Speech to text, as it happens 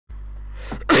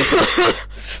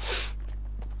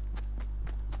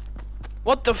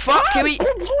What the fuck? Can we...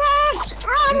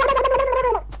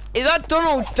 Is that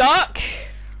Donald Duck?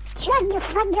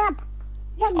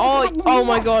 Oh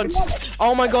my god.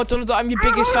 Oh my god, Donald Duck, I'm your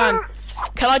biggest fan.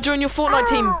 Can I join your Fortnite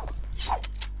team?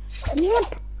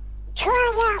 Yep.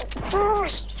 Try out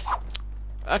first.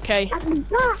 Okay. I'm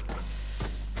not.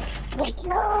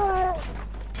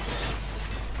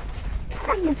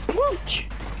 From the pitch.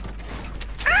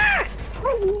 Ah!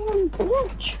 From the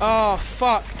pitch. Oh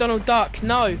fuck, Donald Duck,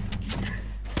 no.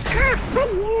 Ah,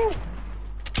 from you.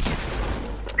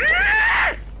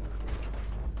 Ah!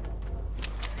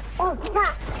 Oh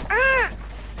fuck. Ah!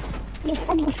 You're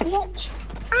from the pitch.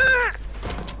 Ah!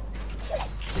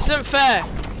 This isn't fair.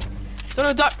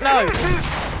 Donald Duck, no.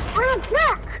 Oh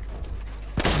fuck.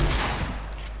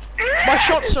 My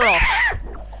shots are off.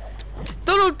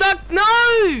 Donald Duck,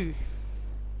 no!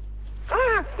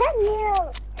 Ah, from you.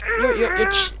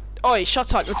 You're Oi,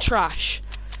 shut up, you're trash.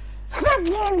 From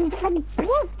you, from the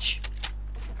pitch.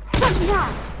 From you.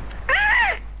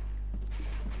 Ah!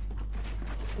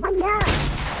 From you.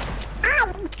 Ah,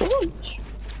 the pitch.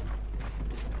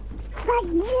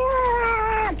 From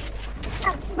you.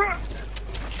 Oh fuck.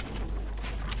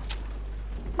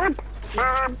 Bop,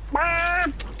 bop,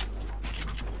 bop.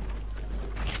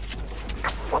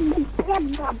 From the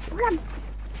pitch.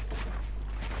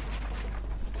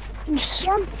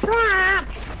 Shut up!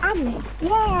 I'm dead!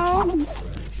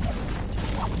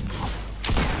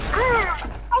 Ah!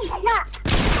 Oh fuck!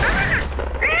 Ah!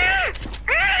 Ah!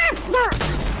 Ah! Fuck!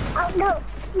 Oh no!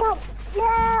 No!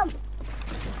 No!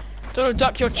 Donald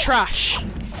Duck, you're trash.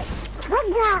 Come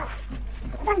on!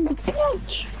 From the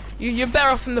pitch! You're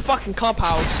better off in the fucking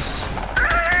clubhouse.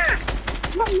 Ah!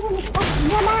 No, you fucking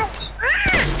get out!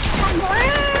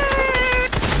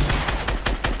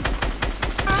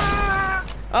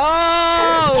 Ah!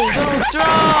 Oh, Donald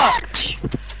Duck!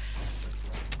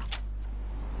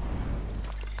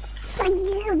 From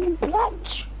you,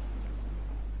 bitch!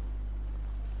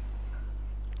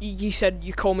 You said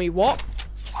you call me what?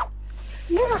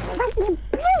 You're a fucking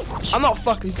bitch! I'm not a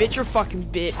fucking bitch, you're a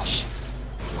fucking bitch.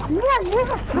 No,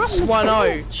 you're a fucking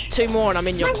 1-0. bitch! 2 more and I'm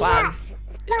in your clan.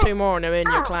 It's 2 more and I'm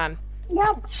in your clan.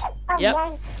 Nope. Yep.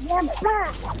 You're a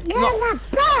bot. You're a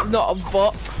bot. Not a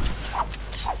bot.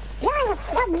 You're a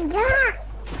fucking bot.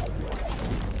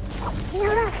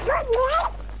 You're a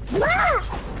fucking bot.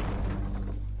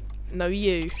 No,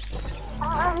 you.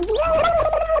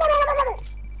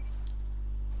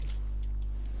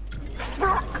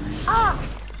 Fuck off.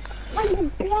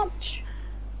 Fucking bitch.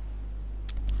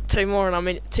 2 more and I'm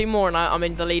in. 2 more and I'm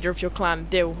in the leader of your clan.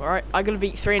 Deal, all right? I'm gonna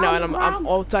beat 3 now and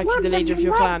I'll take you the leader of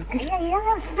your clan.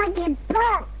 You're a fucking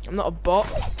bot. I'm not a bot.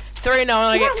 3 now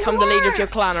and I get to become the leader of your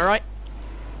clan. All right?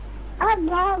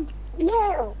 Okay, you.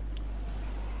 All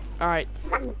right.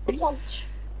 Fucking bitch.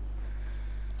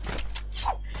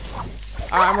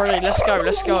 All right, I'm ready. Let's go.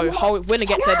 Let's go. Hold. Winner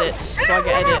gets edits, so I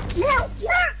get edits.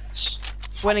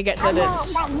 Winner gets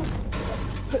edits. No,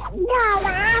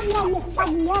 I'm not a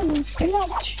fucking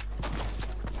bitch.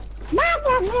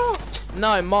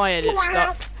 No, my edit's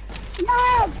stuck.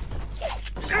 No.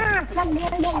 Ah, from you.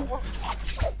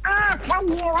 Ah, from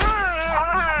you.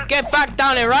 Ah. Get back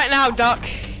down here right now, Duck.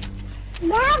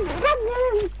 No, from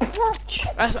you, bitch.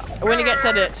 Winner gets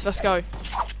edits. Let's go.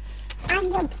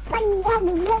 I'm a fucking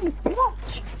bitch.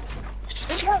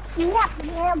 Shut me up,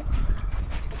 you.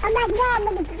 I'm not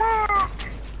going to fuck.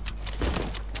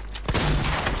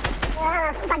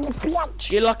 Ah, fucking bitch.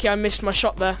 You're lucky I missed my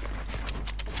shot there.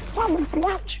 Fucking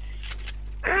bitch.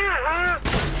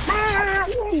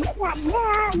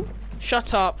 You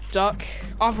Shut up, Duck.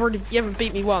 You haven't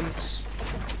beat me once.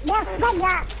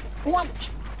 bitch.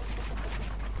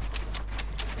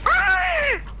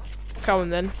 Come on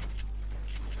then.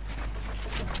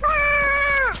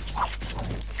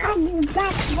 I'm you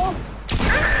back, bitch.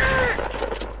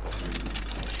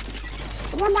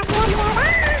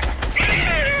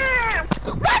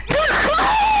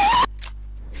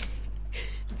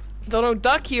 Donald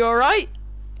Duck, you alright?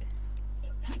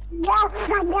 Yes,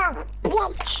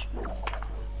 bitch.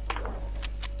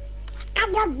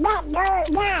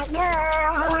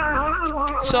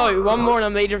 So, 1 more and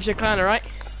I'm leader of your clan, alright?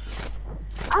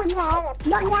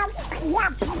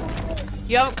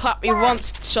 You haven't clapped me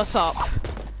once, shut up.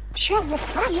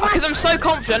 Because I'm so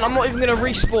confident, I'm not even gonna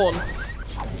respawn.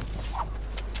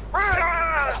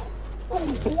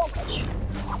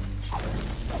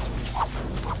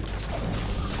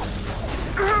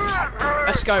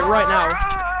 Let's go, right now.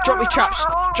 Drop me traps,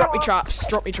 drop me traps,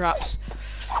 drop me traps.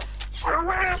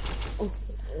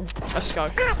 Let's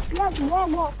go.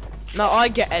 No, I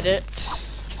get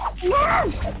edits.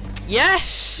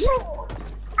 Yes! No.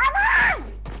 I'm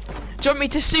on! Do you want me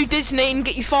to sue Disney and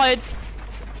get you fired?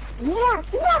 Yeah,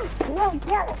 no.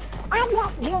 I'm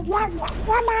not your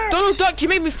mama. Donald Duck, you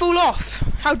made me fall off.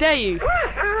 How dare you? You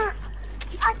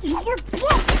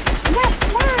bitch! No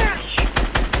flash!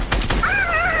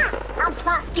 I'll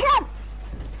fuck you!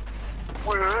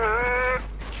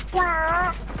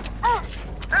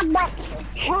 I'm not your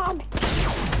head.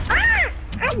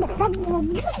 I'm defending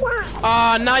you now.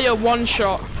 Ah, now you're one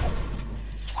shot.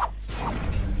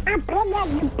 I'm bringing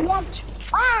you, bitch.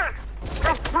 I'm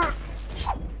fucked.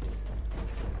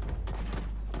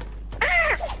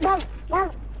 No.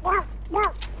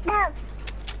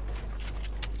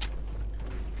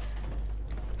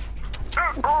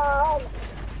 Uh-oh.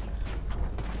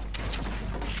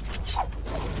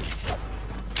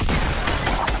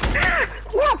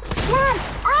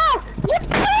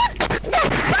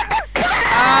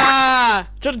 Ah!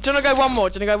 Do you want to go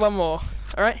one more?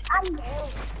 Alright?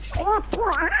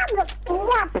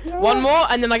 One more,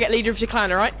 and then I get leader of your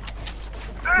clan, alright?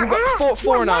 We've got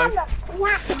 4-0.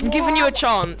 I'm giving you a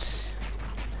chance.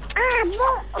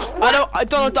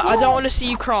 Donald Duck, I don't want to see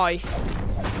you cry.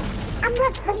 I'm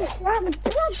not finished,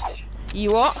 bitch.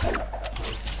 You what?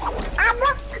 I'm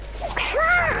not.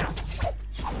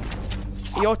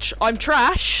 I'm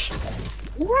trash?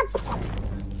 What?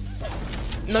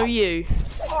 No, you.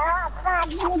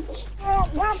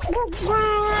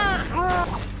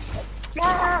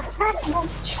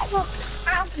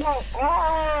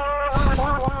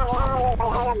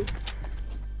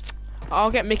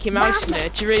 I'll get Mickey Mouse in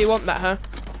it. Do you really want that, huh?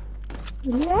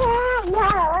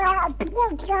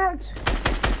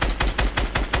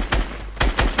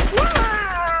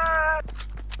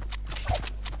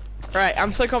 Right,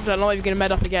 I'm so confident I'm not even gonna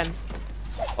med up again.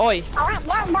 Oi.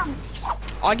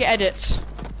 I get edits.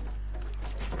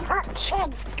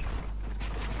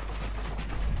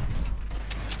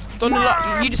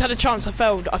 Donald, you just had a chance. I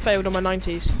failed on my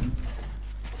 90s.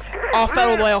 Oh, I fell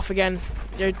all the way off again.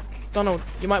 Yo, Donald,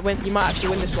 you might win. You might actually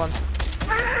win this one.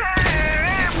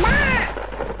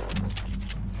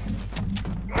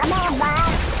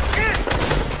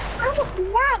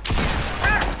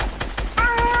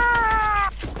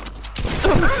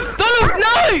 Donald,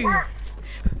 no!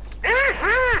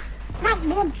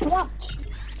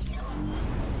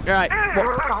 Alright,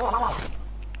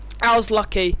 I was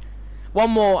lucky.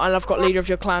 One more and I've got leader of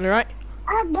your clan, alright?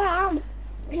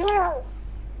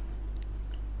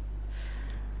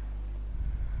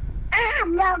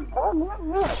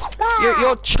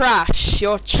 You're trash.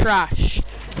 You're trash.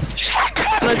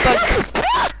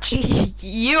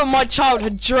 You are my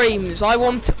childhood dreams.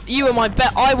 You are my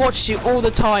bet. I watched you all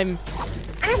the time.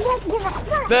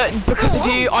 But because of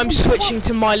you, I'm switching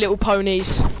to My Little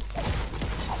Ponies.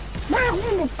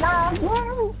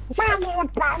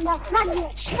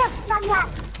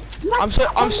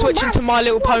 I'm switching to My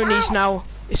Little Ponies now.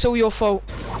 It's all your fault.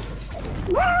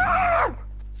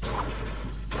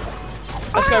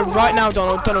 Let's go right now,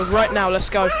 Donald. Donald, right now. Let's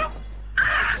go.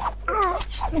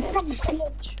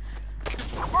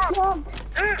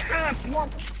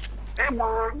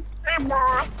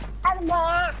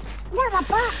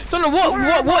 Donald,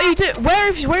 what are you doing?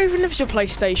 Where even lives your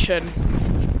PlayStation?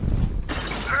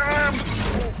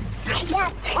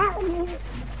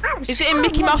 Is it in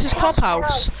Mickey Mouse's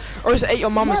clubhouse? Or is it at your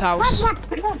mum's house?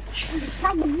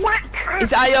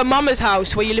 Is it at your mum's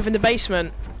house where you live in the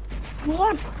basement?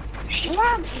 Yep.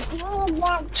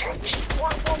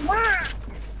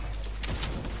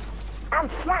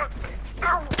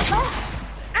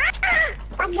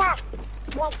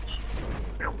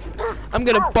 I'm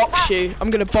gonna box you.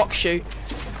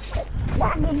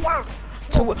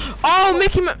 Oh,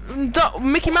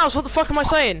 Mickey Mouse, what the fuck am I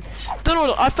saying?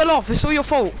 Donald, I fell off. It's all your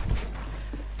fault.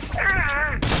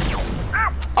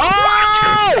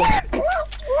 Oh!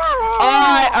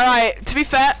 Alright. To be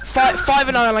fair, 5-0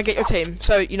 and I get your team.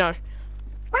 So, you know.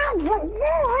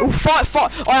 Ooh,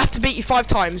 I have to beat you 5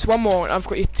 times. One more and I've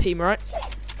got your team, alright?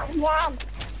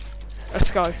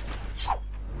 Let's go.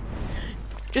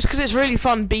 Just because it's really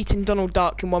fun beating Donald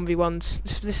Duck in 1v1s.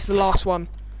 This is the last one.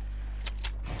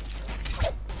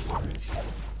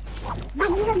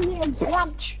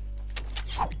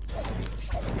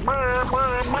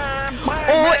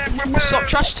 Or stop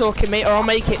trash talking me, or I'll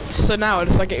make it so now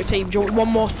as I get your team. Do you want one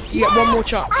more? You get one more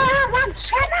chance.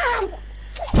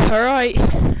 Alright.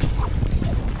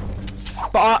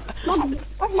 But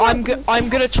I'm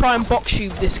gonna try and box you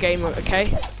this game, okay?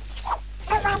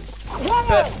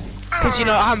 But because you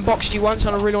know I haven't boxed you once,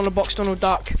 and I really want to box Donald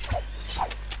Duck.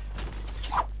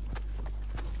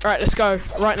 Alright, let's go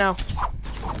right now.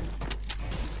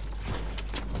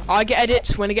 I get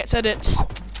edits when it gets edits.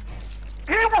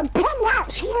 I'm a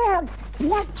peanut here,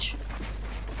 bitch.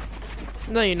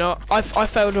 No, you're not. I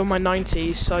failed on my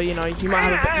 90s, so you know you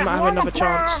might have another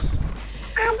chance.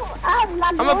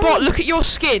 I'm a bot. Look at your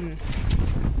skin.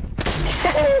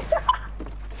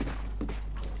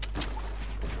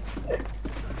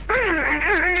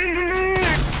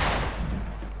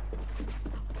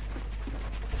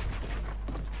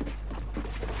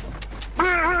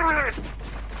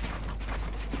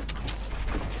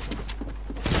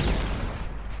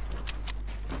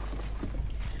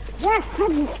 You're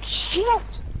full of shit.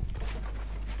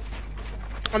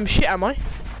 I'm shit, am I?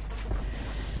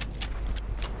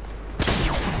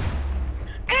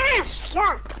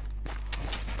 Stop.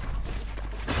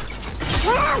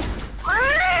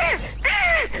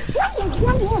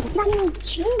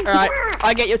 Alright,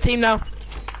 I get your team now.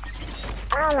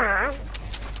 Alright.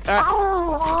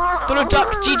 Alright. Donald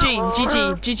Duck,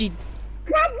 GG.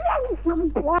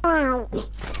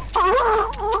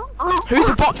 Who's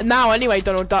a bot now anyway,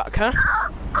 Donald Duck, huh?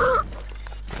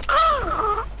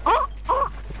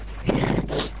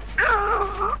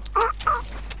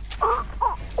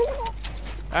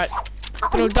 Alright,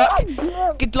 Donald Duck,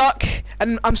 good luck,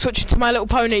 and I'm switching to My Little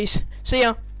Ponies. See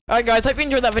ya. Alright guys, hope you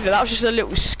enjoyed that video. That was just a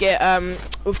little skit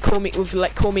with Call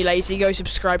Me Lazy. Go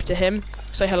subscribe to him.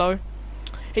 Say hello.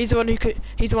 He's the one who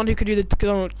could do the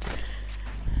Donald.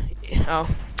 Oh,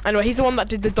 anyway, he's the one that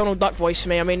did the Donald Duck voice for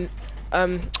me. I mean,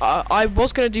 I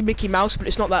was gonna do Mickey Mouse, but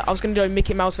it's not that. I was gonna do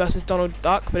Mickey Mouse versus Donald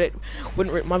Duck, but it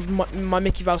wouldn't. My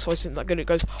Mickey Mouse voice isn't that good. It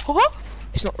goes, ha.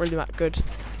 It's not really that good.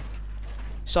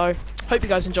 So, hope you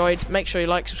guys enjoyed. Make sure you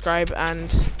like, subscribe, and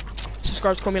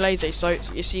subscribe to Call Me Lazy. So,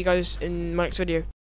 see you guys in my next video.